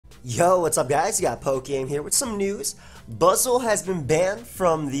Yo, what's up guys? You got pokeaim here with some news. Buzzwole has been banned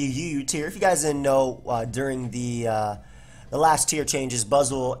from the UU tier. If you guys didn't know, during the last tier changes,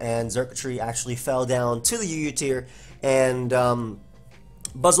 Buzzwole and Xurkitree actually fell down to the UU tier, and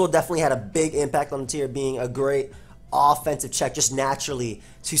Buzzwole definitely had a big impact on the tier, being a great offensive check just naturally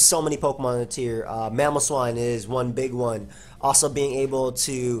to so many Pokemon in the tier. Mamoswine is one big one. Also being able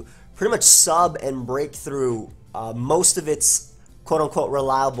to pretty much sub and break through most of its quote-unquote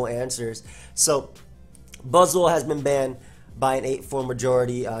reliable answers. So Buzzwole has been banned by an 8-4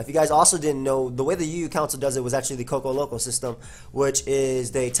 majority. If you guys also didn't know, the way the UU Council does it was actually the Coco Loco system, which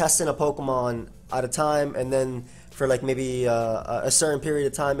is they test in a Pokemon at a time, and then for like maybe a certain period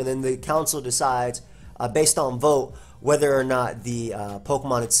of time, and then the Council decides based on vote whether or not the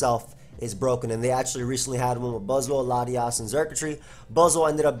Pokemon itself is broken. And they actually recently had one with Buzzwole, Latias, and Xurkitree. Buzzwole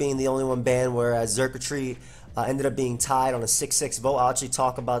ended up being the only one banned, whereas Xurkitree ended up being tied on a 6-6 vote. I'll actually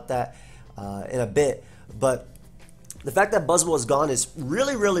talk about that in a bit. But the fact that Buzzwole is gone is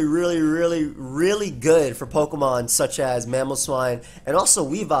really good for Pokemon such as Mamoswine and also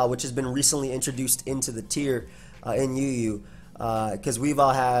Weavile, which has been recently introduced into the tier in UU. Because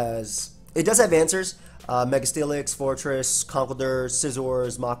Weavile does have answers. Mega Steelix, Fortress, Conkeldurr,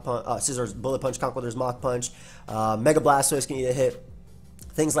 Scissors, Scissors, Bullet Punch, Conkeldurr's Mach Punch, Mega Blastoise can eat a hit,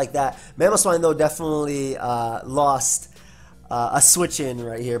 things like that. Mamoswine though definitely lost a switch-in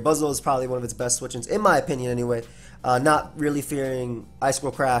right here. Buzzwole is probably one of its best switch-ins, in my opinion anyway. Not really fearing Ice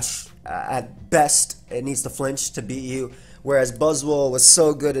Scroll Crash. At best, it needs to flinch to beat you, whereas Buzzwole was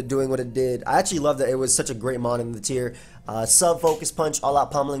so good at doing what it did. I actually love that it was such a great mon in the tier. Sub-Focus Punch,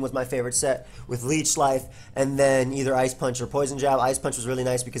 All-Out Pummeling was my favorite set, with Leech Life, and then either Ice Punch or Poison Jab. Ice Punch was really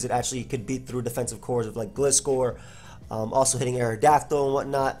nice because it actually could beat through defensive cores of like Gliscor, also hitting Aerodactyl and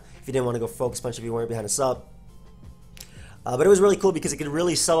whatnot, if you didn't want to go Focus Punch if you weren't behind a sub. But it was really cool because it could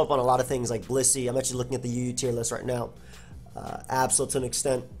really sub up on a lot of things like Blissey. I'm actually looking at the UU tier list right now. Absol to an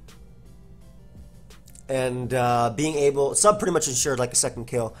extent. And being able, sub pretty much ensured like a second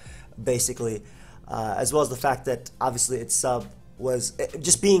kill, basically. As well as the fact that obviously its sub was,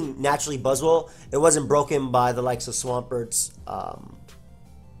 just being naturally Buzzwole, it wasn't broken by the likes of Swampert's,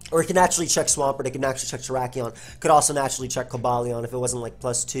 or it can naturally check Swampert, it can naturally check Terrakion, could also naturally check Cobalion if it wasn't like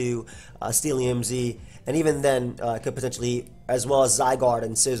 +2, Steelium Z, and even then it could potentially, as well as Zygarde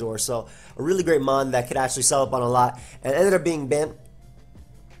and Scizor. So a really great mon that could actually sell up on a lot, and ended up being banned.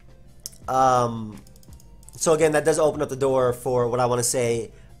 So again, that does open up the door for what I want to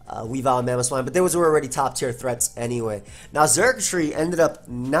say, Weavile and Mamoswine, but those were already top tier threats anyway. Now Xurkitree ended up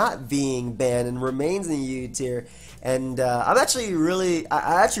not being banned and remains in the UU tier, and I actually really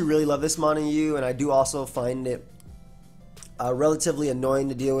love this mon in UU, and I do also find it relatively annoying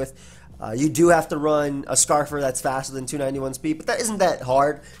to deal with. You do have to run a Scarfer that's faster than 291 speed, but that isn't that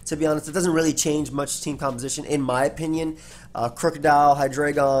hard, to be honest. It doesn't really change much team composition, in my opinion. Crocodile,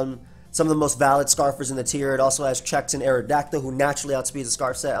 Hydreigon, some of the most valid Scarfers in the tier. It also has checks in Aerodactyl, who naturally outspeeds the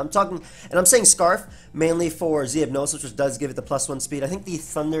Scarf set. I'm saying Scarf mainly for Z-Hypnosis, which does give it the +1 speed. I think the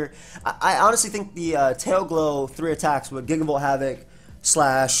Thunder, I honestly think the Tail Glow 3 attacks with Gigavolt Havoc /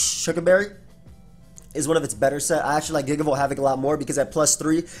 Sugarberry is one of its better set. I actually like Gigavolt Havoc a lot more because at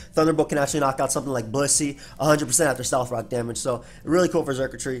 +3, Thunderbolt can actually knock out something like Blissey 100% after Stealth Rock damage. So really cool for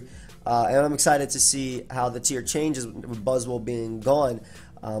Xurkitree. And I'm excited to see how the tier changes with Buzzwole being gone.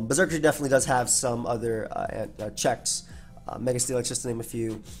 But Xurkitree definitely does have some other checks. Mega Steelix, just to name a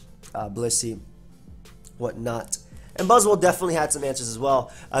few. Blissey, whatnot. And Buzzwole definitely had some answers as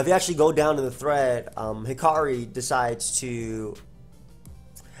well. If you actually go down to the thread, Hikari decides to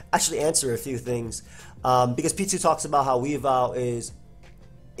actually answer a few things. Because P2 talks about how Weavile is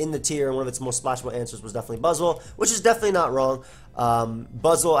in the tier, and one of its most splashable answers was definitely Buzzwole, which is definitely not wrong.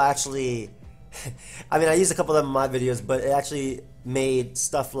 Buzzwole actually, I mean, I used a couple of them in my videos, but it actually made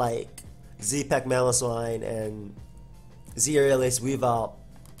stuff like Z-Peck Mamoswine and Z-Aerial-Ace Weavile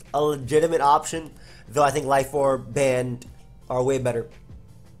a legitimate option, though I think Life Orb banned are way better.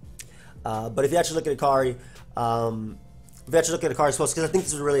 But if you actually look at Hikari, Hikari's post, because I think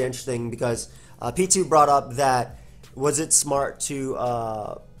this is really interesting, because P2 brought up that was it smart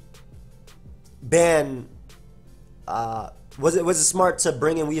to ban, was it smart to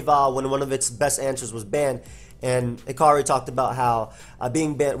bring in Weavile when one of its best answers was banned? And Ikari talked about how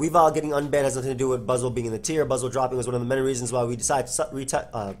being banned, Weavile getting unbanned has nothing to do with Buzzwole being in the tier. Buzzwole dropping was one of the many reasons why we decided to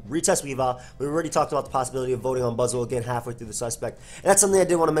retest Weavile. We already talked about the possibility of voting on Buzzwole again halfway through the suspect. And that's something I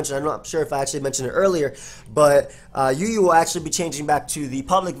did want to mention. I'm not sure if I actually mentioned it earlier, but UU will actually be changing back to the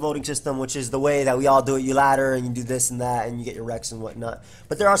public voting system, which is the way that we all do it. You ladder and you do this and that and you get your Rex and whatnot.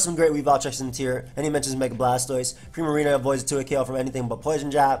 But there are some great Weavile checks in the tier. And he mentions Mega Blastoise. Primarina avoids 2 KO from anything but Poison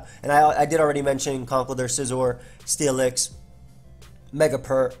Jab. And I did already mention Conkeldurr, Scizor, Steelix,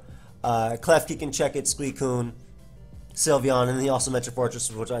 Megapert, Klefki can check it, Squeakoon, Sylveon, and he also mentioned Fortress,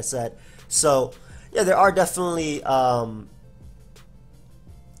 which I said. So yeah, there are definitely some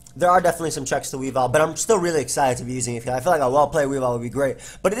checks to Weavile, but I'm still really excited to be using it. I feel like a well-played Weavile would be great,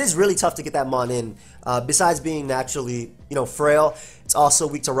 but it is really tough to get that mon in. Besides being naturally, frail, it's also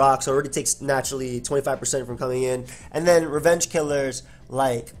weak to rock, so it already takes naturally 25% from coming in. And then revenge killers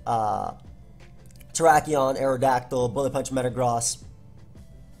like Terrakion, Aerodactyl, Bullet Punch, Metagross,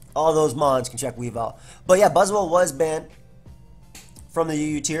 all those mons can check Weavile. But yeah, Buzzwole was banned from the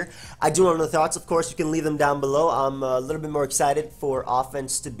UU tier. I do want to know thoughts, of course. You can leave them down below. I'm a little bit more excited for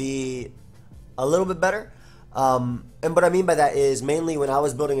offense to be a little bit better. And what I mean by that is mainly when I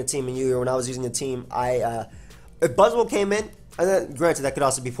was building a team in UU, or when I was using a team, if Buzzwole came in, and then, granted that could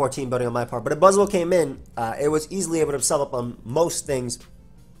also be 14 building on my part, but if Buzzwole came in, it was easily able to sell up on most things.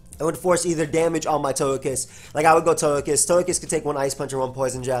 It would force either damage on my Togekiss. Like I would go Togekiss. Togekiss could take 1 Ice Punch or 1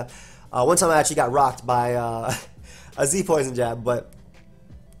 Poison Jab. One time I actually got rocked by a Z Poison Jab, but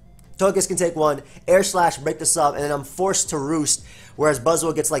Togekiss can take 1, Air Slash, break the sub, and then I'm forced to Roost, whereas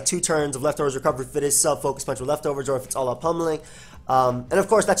Buzzwole gets like 2 turns of leftovers recovered if it is sub Focus Punch with leftovers, or if it's all up pummeling. And of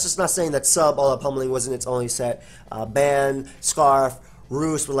course, that's just not saying that sub all up pummeling wasn't its only set. Ban, Scarf,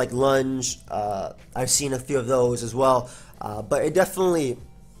 Roost with like Lunge. I've seen a few of those as well, but it definitely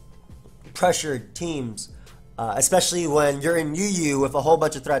pressured teams, especially when you're in UU with a whole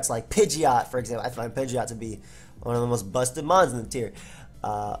bunch of threats like Pidgeot, for example. I find Pidgeot to be one of the most busted mons in the tier.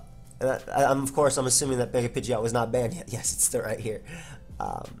 Of course, I'm assuming that Mega Pidgeot was not banned yet. Yes, it's still right here.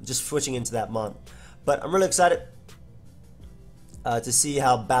 Just switching into that mon. But I'm really excited to see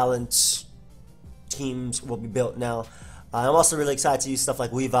how balanced teams will be built now. I'm also really excited to use stuff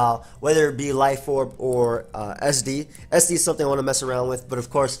like Weavile, whether it be Life Orb or SD. SD is something I want to mess around with, but of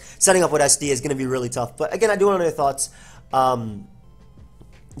course, setting up with SD is going to be really tough. But again, I do want to know your thoughts.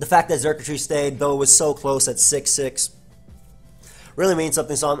 The fact that Xurkitree stayed, though it was so close at 6-6, really means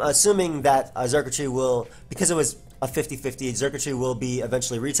something. So I'm assuming that Xurkitree will, because it was a 50-50, Xurkitree will be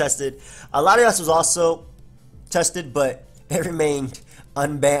eventually retested. Latios was also tested, but it remained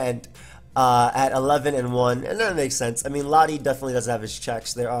unbanned at 11-1, and that makes sense. I mean, Lottie definitely does have his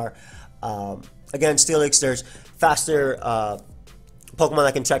checks. There are, again, Steelix, there's faster Pokemon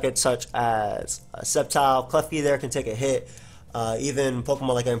that can check it, such as Sceptile. Klefki there can take a hit. Even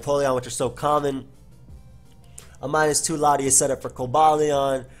Pokemon like Empoleon, which are so common. A -2 Lottie is set up for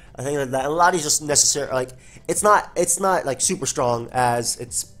Cobalion. I think like that. And Lottie's just necessary. Like it's not like super strong as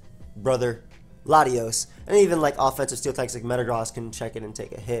its brother Latios. And even like offensive steel types like Metagross can check it and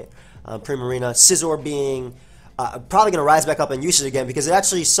take a hit. Primarina, Scizor being probably going to rise back up in usage again because it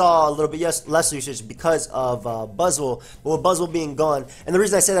actually saw a little bit less usage because of Buzzwole. But with Buzzwole being gone, and the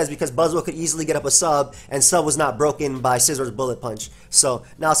reason I say that is because Buzzwole could easily get up a sub, and sub was not broken by Scizor's Bullet Punch. So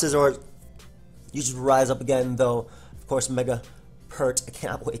now Scizor usage will rise up again, though, of course, Megapert, I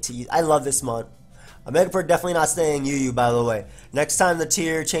cannot wait to use. I love this mod. Megapert definitely not staying UU, by the way. Next time the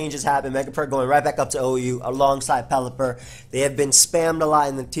tier changes happen, Megapert going right back up to OU alongside Pelipper. They have been spammed a lot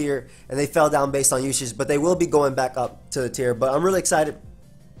in the tier, and they fell down based on usage, but they will be going back up to the tier. But I'm really excited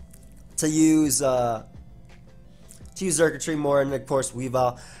to use Xurkitree more, and of course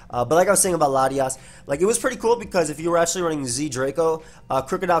Weavile. But like I was saying about Latias, like it was pretty cool because if you were actually running Z Draco,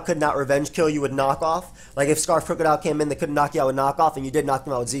 Crocodile could not revenge kill you with knockoff. Like if Scarf Crocodile came in, they couldn't knock you out with knockoff, and you did knock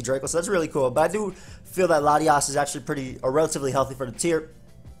them out with Z Draco, so that's really cool. But I do feel that Latias is actually relatively healthy for the tier,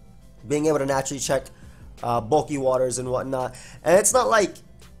 being able to naturally check bulky waters and whatnot. And it's not like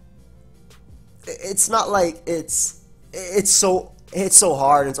it's so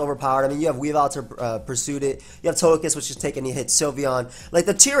hard and it's overpowered. I mean, you have Weavile to pursue it. You have Togekiss, which is taking a hit. Sylveon. Like,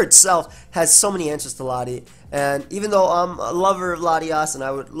 the tier itself has so many answers to Lottie. And even though I'm a lover of Latias and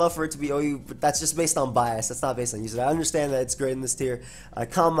I would love for it to be OU, but that's just based on bias. That's not based on usage. I understand that it's great in this tier.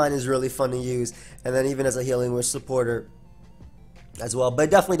 Calm Mind is really fun to use. And then even as a Healing Wish supporter as well, but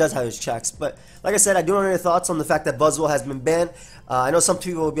it definitely does have its checks. But like I said, I do want to know your thoughts on the fact that Buzzwole has been banned. I know some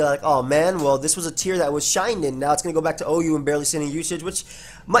people will be like, oh man, well this was a tier that was shined in, now it's going to go back to OU and barely seeing any usage, which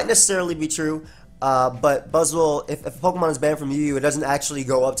might necessarily be true. But Buzzwole, if a Pokemon is banned from UU, it doesn't actually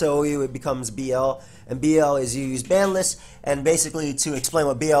go up to OU, it becomes BL. And BL is UU's ban list. And basically, to explain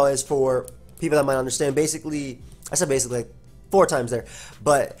what BL is for people that might understand, basically, I said basically like 4 times there.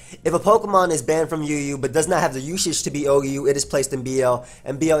 But if a Pokemon is banned from UU but does not have the usage to be OU, it is placed in BL.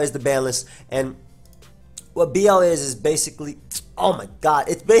 And BL is the ban list. And what BL is basically, oh my god,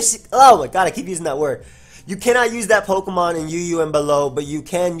 it's basic, oh my god, I keep using that word. You cannot use that Pokemon in UU and below, but you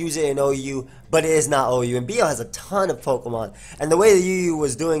can use it in OU, but it is not OU. And BL has a ton of Pokemon. And the way the UU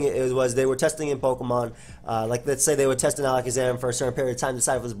was doing it was they were testing in Pokemon. Like, let's say they were testing Alakazam for a certain period of time,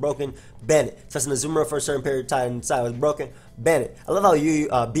 decide if it was broken, ban it. Testing Azumarill for a certain period of time, decide it was broken, ban it. I love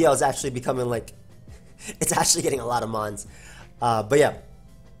how BL is actually becoming, like, it's actually getting a lot of mons. But yeah,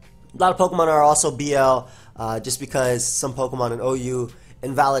 a lot of Pokemon are also BL, just because some Pokemon in OU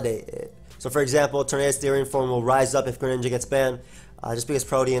invalidate it. So for example, Tornadus Therian form will rise up if Greninja gets banned, just because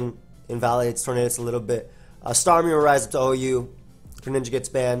Protean invalidates Tornadus a little bit. Starmie will rise up to OU, Greninja gets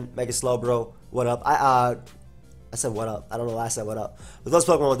banned, Mega Slowbro, what up? I said what up, I don't know why I said what up. But those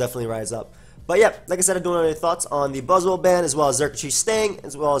Pokemon will definitely rise up. But yeah, like I said, I don't have any thoughts on the Buzzwole ban, as well as Xurkitree staying,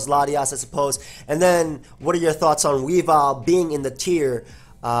 as well as Latias, I suppose. And then, what are your thoughts on Weavile being in the tier?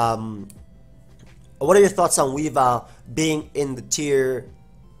 What are your thoughts on Weavile being in the tier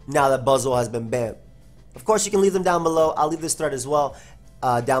now that Buzzwole has been banned? Of course, you can leave them down below. I'll leave this thread as well,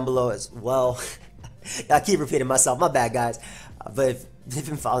 down below as well. I keep repeating myself. My bad, guys. But if you've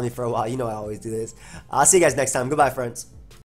been following me for a while, you know I always do this. I'll see you guys next time. Goodbye, friends.